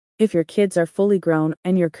If your kids are fully grown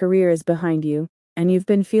and your career is behind you, and you've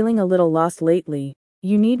been feeling a little lost lately,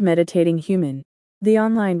 you need Meditating Human. The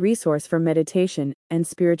online resource for meditation and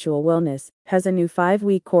spiritual wellness has a new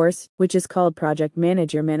 5-week course, which is called Project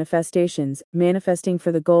Manage Your Manifestations, Manifesting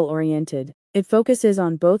for the Goal-Oriented. It focuses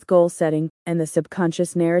on both goal setting and the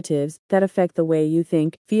subconscious narratives that affect the way you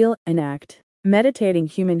think, feel, and act. Meditating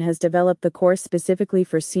Human has developed the course specifically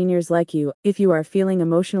for seniors like you if you are feeling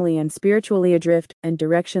emotionally and spiritually adrift and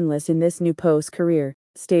directionless in this new post-career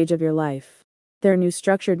stage of your life. Their new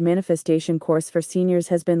structured manifestation course for seniors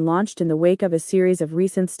has been launched in the wake of a series of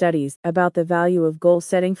recent studies about the value of goal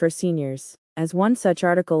setting for seniors. As one such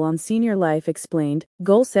article on Senior Life explained,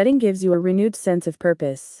 goal setting gives you a renewed sense of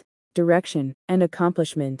purpose, direction, and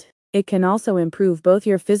accomplishment. It can also improve both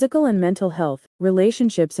your physical and mental health,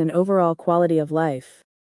 relationships, and overall quality of life.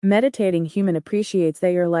 Meditating Human appreciates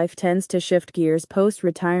that your life tends to shift gears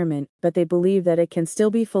post-retirement, but they believe that it can still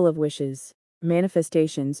be full of wishes,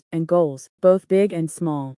 manifestations, and goals, both big and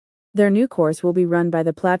small. Their new course will be run by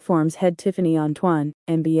the platform's head Tiffany Antoine,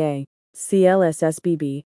 MBA,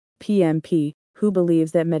 CLSSBB, PMP, who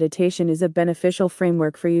believes that meditation is a beneficial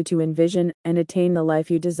framework for you to envision and attain the life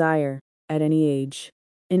you desire, at any age.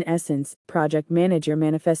 In essence, Project Manage Your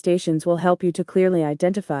Manifestations will help you to clearly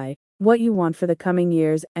identify what you want for the coming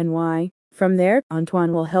years and why. From there,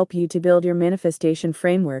 Antoine will help you to build your manifestation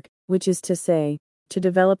framework, which is to say, to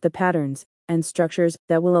develop the patterns and structures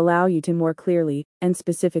that will allow you to more clearly and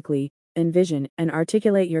specifically envision and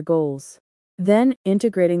articulate your goals. Then,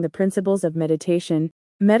 integrating the principles of meditation,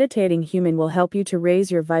 Meditating Human will help you to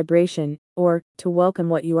raise your vibration, or to welcome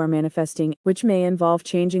what you are manifesting, which may involve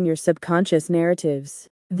changing your subconscious narratives.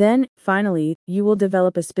 Then, finally, you will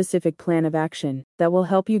develop a specific plan of action that will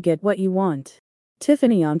help you get what you want.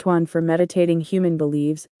 Tiffany Antoine for Meditating Human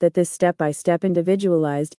believes that this step-by-step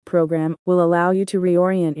individualized program will allow you to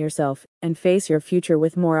reorient yourself and face your future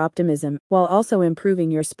with more optimism, while also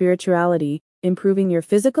improving your spirituality, improving your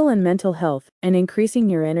physical and mental health, and increasing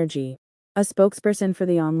your energy. A spokesperson for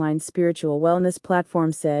the online spiritual wellness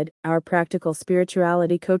platform said, "Our practical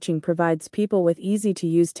spirituality coaching provides people with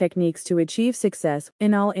easy-to-use techniques to achieve success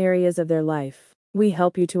in all areas of their life. We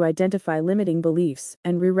help you to identify limiting beliefs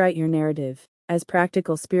and rewrite your narrative. As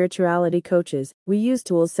practical spirituality coaches, we use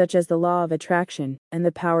tools such as the law of attraction and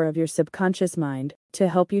the power of your subconscious mind to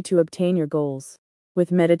help you to obtain your goals."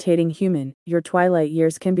 With Meditating Human, your twilight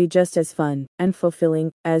years can be just as fun and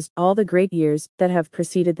fulfilling as all the great years that have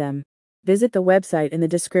preceded them. Visit the website in the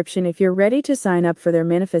description if you're ready to sign up for their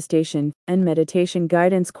manifestation and meditation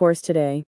guidance course today.